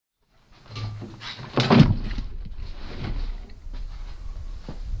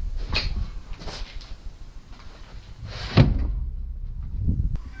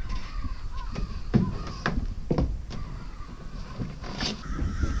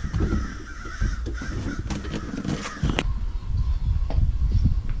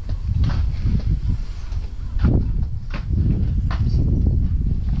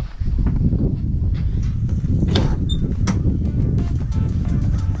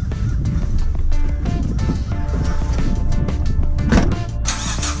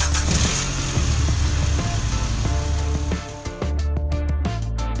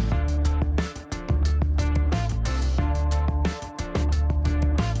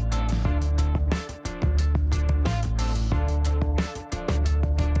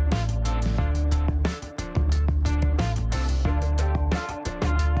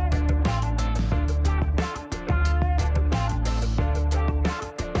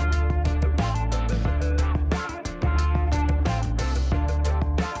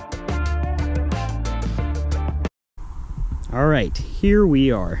All right, here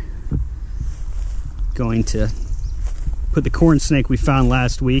we are going to put the corn snake we found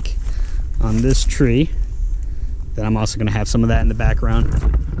last week on this tree. Then I'm also going to have some of that in the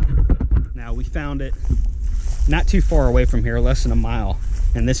background. Now, we found it not too far away from here, less than a mile,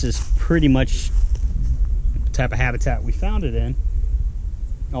 and this is pretty much the type of habitat we found it in,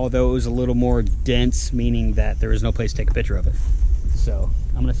 although it was a little more dense, meaning that there was no place to take a picture of it. So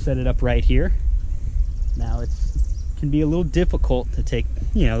I'm going to set it up right here. Now, can be a little difficult to take,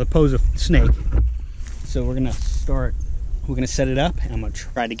 you know, the pose of snake. So we're gonna set it up, and I'm gonna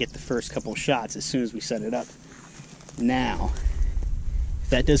try to get the first couple of shots as soon as we set it up. Now, if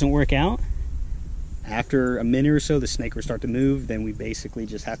that doesn't work out, after a minute or so, the snake will start to move. Then we basically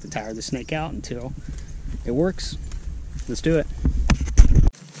just have to tire the snake out until it works. Let's do it.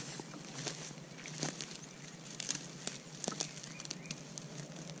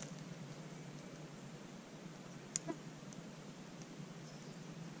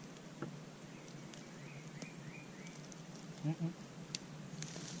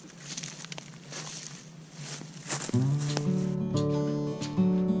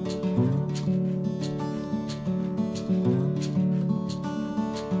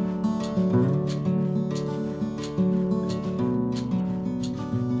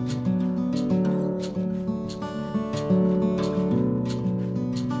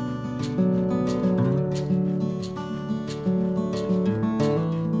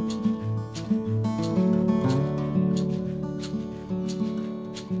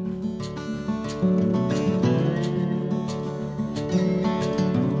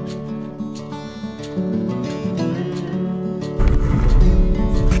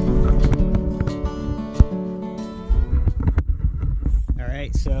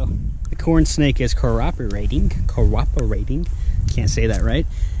 So the corn snake is cooperating. Can't say that right.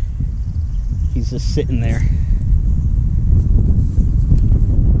 He's just sitting there.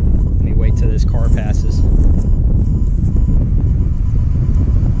 Let me wait till this car passes.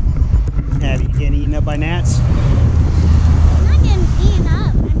 Abby, you getting eaten up by gnats? I'm not getting eaten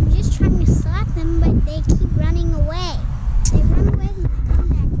up. I'm just trying to slap them, but they keep running away. They run away and come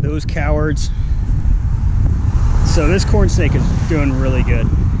back. Those cowards. So this corn snake is doing really good.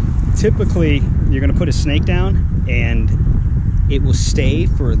 Typically, you're gonna put a snake down and it will stay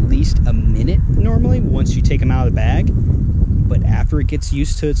for at least a minute normally once you take him out of the bag. But after it gets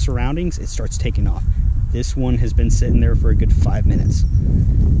used to its surroundings, it starts taking off. This one has been sitting there for a good 5 minutes.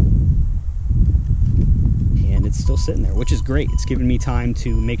 And it's still sitting there, which is great. It's giving me time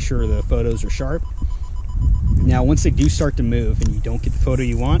to make sure the photos are sharp. Now, once they do start to move and you don't get the photo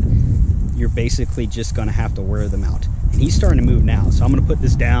you want, you're basically just gonna have to wear them out. And he's starting to move now, so I'm gonna put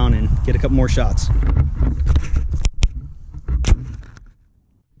this down and get a couple more shots.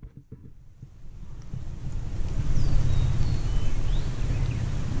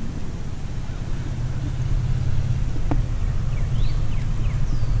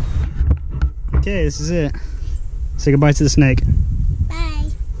 Okay, this is it. Say goodbye to the snake.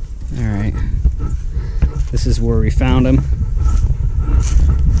 Bye. All right. This is where we found him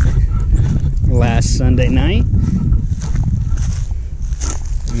last Sunday night.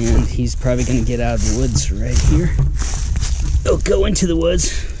 And he's probably gonna get out of the woods right here. Oh, go into the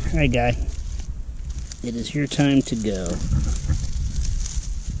woods. All right, guy. It is your time to go.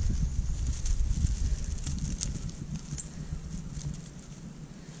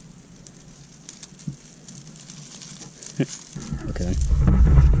 Okay.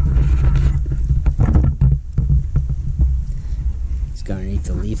 He's gonna eat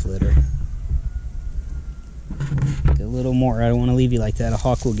the leaf litter. A little more. I don't want to leave you like that. A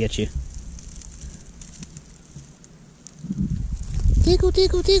hawk will get you. Tickle,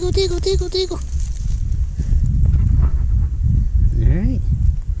 tickle, tickle, tickle, tickle, tickle. Alright.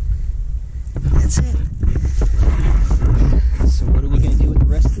 That's it. So what are we going to do with the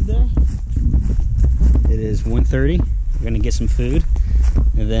rest of the today. It is 1:30. We're gonna get some food,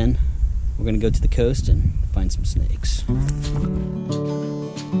 and then we're gonna go to the coast and find some snakes.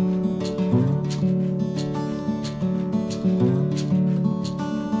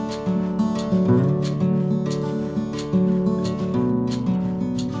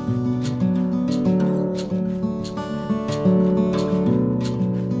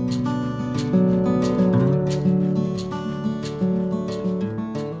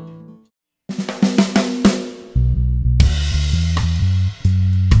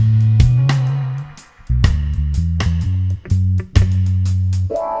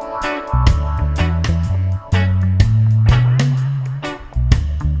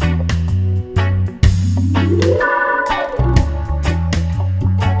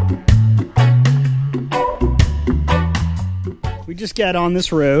 We just got on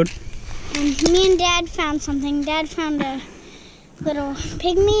this road. Me and Dad found something. Dad found a little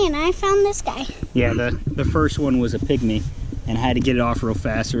pygmy, and I found this guy. Yeah, the first one was a pygmy, and I had to get it off real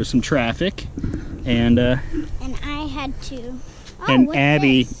fast. There was some traffic, and I had to. Oh, and what's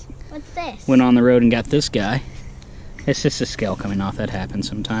Abby this? What's this? went on the road and got this guy. It's just a scale coming off. That happens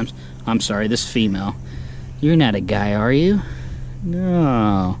sometimes. I'm sorry, this female. You're not a guy, are you?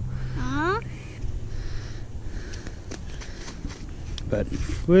 No. But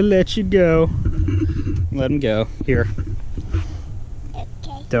we'll let you go. Let him go. Here.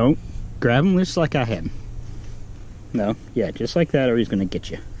 Okay. Don't grab him just like I had him. No, yeah, just like that, or he's gonna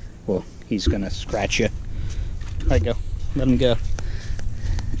get you. Well, he's gonna scratch you. Let go. Let him go.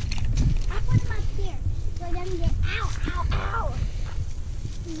 I'll put him up here so he doesn't get. Ow, ow, ow.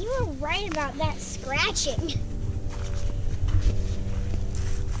 You were right about that scratching.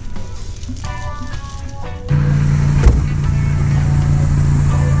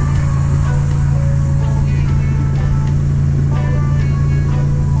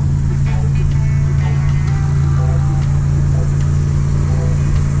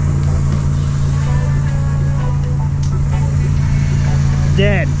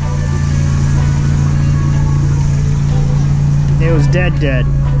 Dead. It was dead.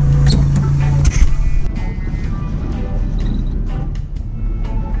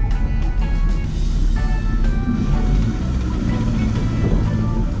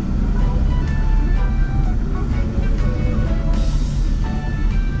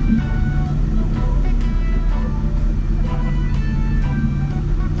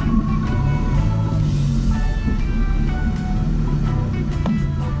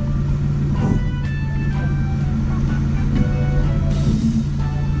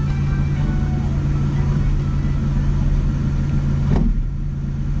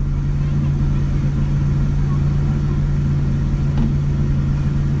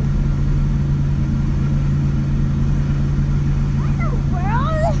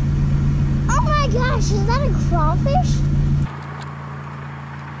 Is that a crawfish?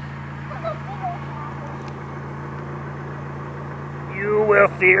 You will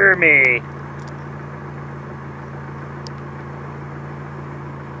fear me.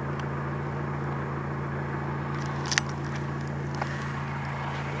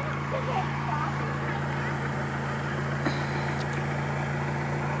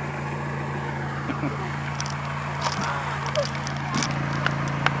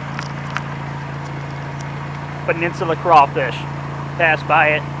 Peninsula crawfish. Passed by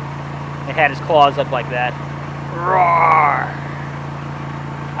it. It had his claws up like that. Roar!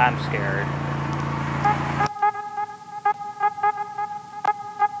 I'm scared.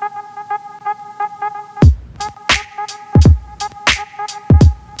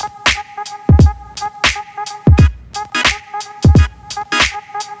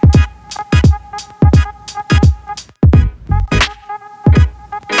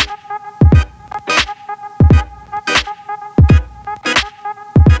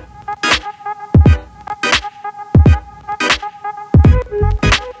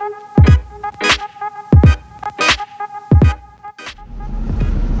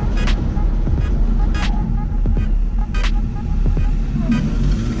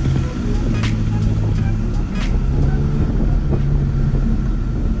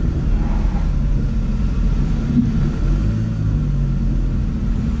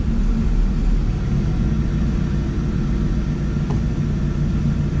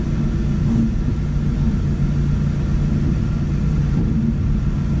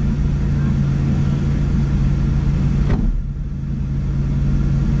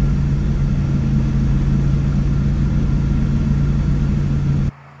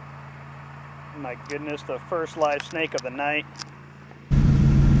 My goodness, the first live snake of the night.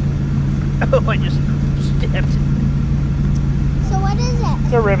 Oh, I just stepped. So what is it?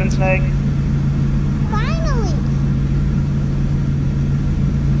 It's a ribbon snake. Finally.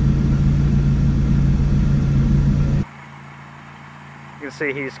 You can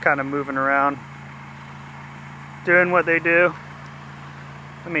see he's kind of moving around, doing what they do.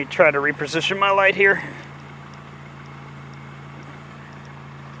 Let me try to reposition my light here.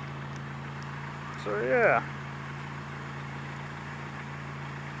 So yeah.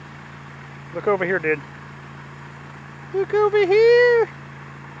 Look over here, dude. Look over here.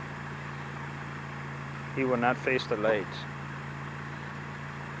 He will not face the lights.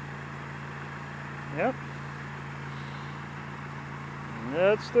 Yep.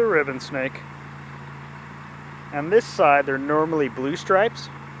 That's the ribbon snake. And this side, they're normally blue stripes,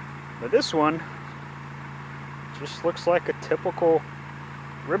 but this one just looks like a typical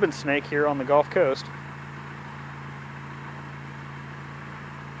ribbon snake here on the Gulf Coast.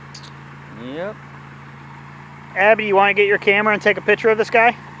 Yep. Abby, you want to get your camera and take a picture of this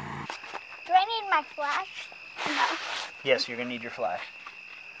guy? Do I need my flash? No. Yes, you're going to need your flash.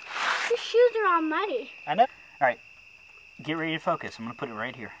 Your shoes are all muddy. I know. All right. Get ready to focus. I'm going to put it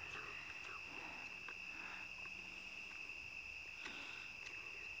right here.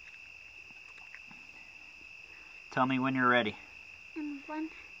 Tell me when you're ready. 1,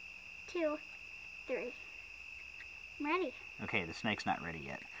 2, 3. I'm ready. Okay, the snake's not ready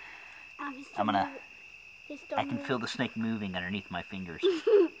yet. I can feel the snake moving underneath my fingers.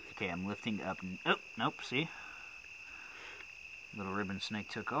 Okay, I'm lifting up. Oh, nope, see? Little ribbon snake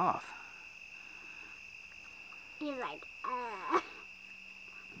took off. He's like,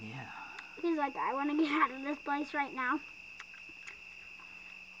 Yeah. He's like, I want to get out of this place right now.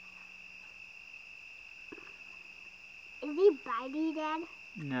 Is he bitey, Dad?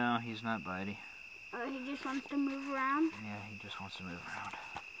 No, he's not bitey. Or he just wants to move around? Yeah, he just wants to move around.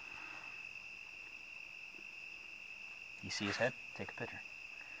 You see his head? Take a picture.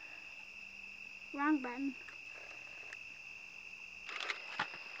 Wrong button.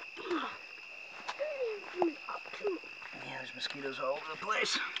 Yeah, there's mosquitoes all over the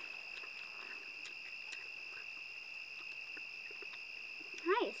place.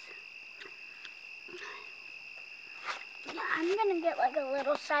 Nice. Yeah, I'm gonna get like a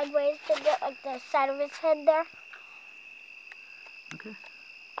little sideways to get like the side of his head there. Okay.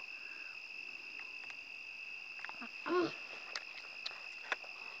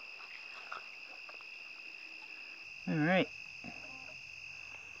 Alright.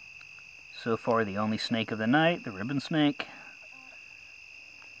 So far the only snake of the night, the ribbon snake.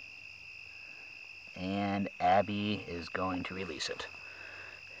 And Abby is going to release it.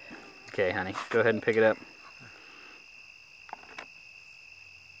 Okay, honey, go ahead and pick it up.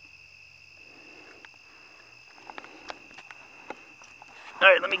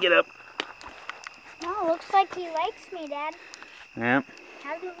 Alright, let me get up. No, looks like he likes me, Dad. Yeah.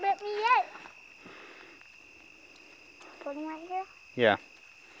 Hasn't bit me yet. Put him right here. Yeah.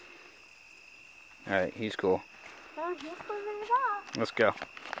 Alright, he's cool. Oh, he's moving it off. Let's go.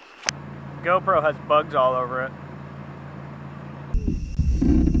 GoPro has bugs all over it.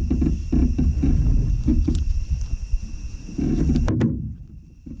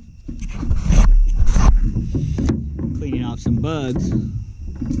 Cleaning off some bugs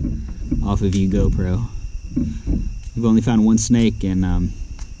off of you, GoPro. We've only found one snake, and I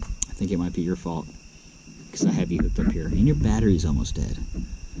think it might be your fault because I have you hooked up here. And your battery's almost dead.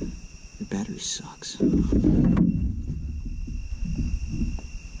 Your battery sucks.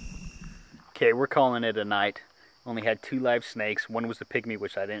 Okay, we're calling it a night. Only had 2 live snakes. One was the pygmy,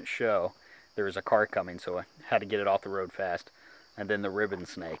 which I didn't show. There was a car coming, so I had to get it off the road fast. And then the ribbon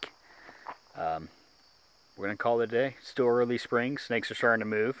snake. We're going to call it a day. Still early spring. Snakes are starting to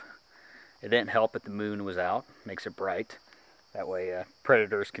move. It didn't help that the moon was out. Makes it bright. That way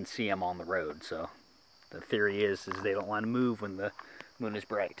predators can see them on the road. So the theory is they don't want to move when the moon is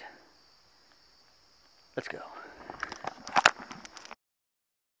bright. Let's go.